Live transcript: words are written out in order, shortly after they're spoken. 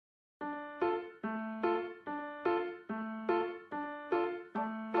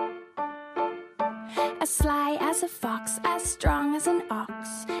As sly as a fox, as strong as an ox,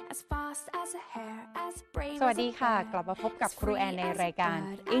 as fast as a hare, as brave สวัสดีค่ะกลับมาพบกับครูแอนในรายการ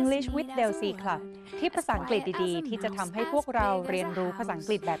English with DELC Club ที่ภาษาอังกฤษดีๆที่จะทำให้พวกเราเรียนรู้ภาษาอัง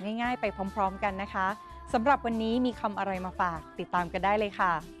กฤษแบบง่ายๆไปพร้อมๆกันนะคะสำหรับวันนี้มีคำอะไรมาฝากติดตามกันได้เลยค่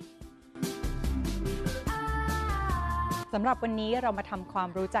ะสำหรับวันนี้เรามาทำความ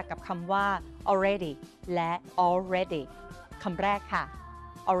รู้จักกับคำว่า already และ already คำแรกค่ะ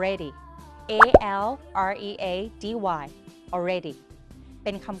already A-L-R-E-A-D-Y already เ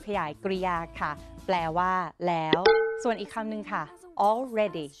ป็นคำขยายกริยาค่ะแปลว่าแล้วส่วนอีกคำหนึ่งค่ะ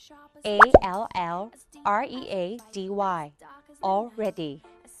already A-L-L-R-E-A-D-Y already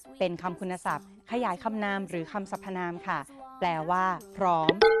เป็นคำคุณศัพท์ขยายคำนามหรือคำสรรพนามค่ะแปลว่าพร้อ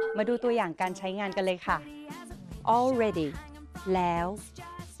มมาดูตัวอย่างการใช้งานกันเลยค่ะ already แล้ว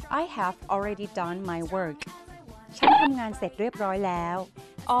I have already done my work ฉันทำงานเสร็จเรียบร้อยแล้ว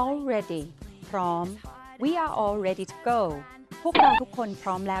already พร้อม we are all ready to go พวกเราทุกคนพ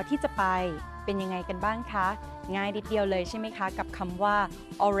ร้อมแล้วที่จะไปเป็นยังไงกันบ้างคะง่ายนิดเดียวเลยใช่ไหมคะกับคำว่า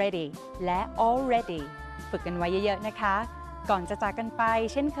already และ already ฝึกกันไว้เยอะๆนะคะก่อนจะจากกันไป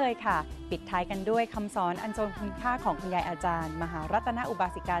เช่นเคยค่ะปิดท้ายกันด้วยคำสอนอันทรงคุณค่าของคุณยายอาจารย์มหารัตนอุบา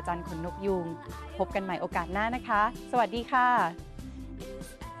สิกาจันทร์ขนนกยูงพบกันใหม่โอกาสหน้านะคะสวัสดีค่ะ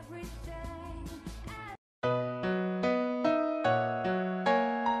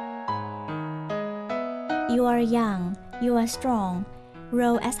You are young, you are strong.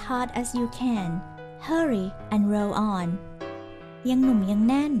 Row as hard as you can. Hurry and row on. ยังหนุ่มยัง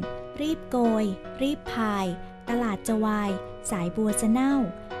แน่นรีบโกยรีบพายตลาดจะวายสายบัวจะเน่า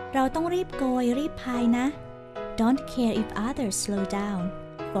เราต้องรีบโกยรีบพายนะ Don't care if others slow down.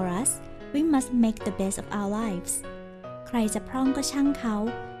 For us, we must make the best of our lives. ใครจะพร่องก็ช่างเขา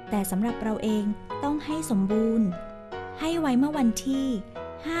แต่สำหรับเราเองต้องให้สมบูรณ์ให้ไว้เมื่อวันที่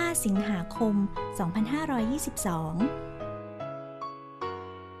5 สิงหาคม 2522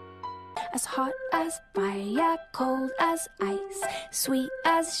 As hot as fire, cold as ice, sweet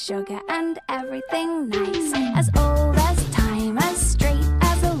as sugar and everything nice. As old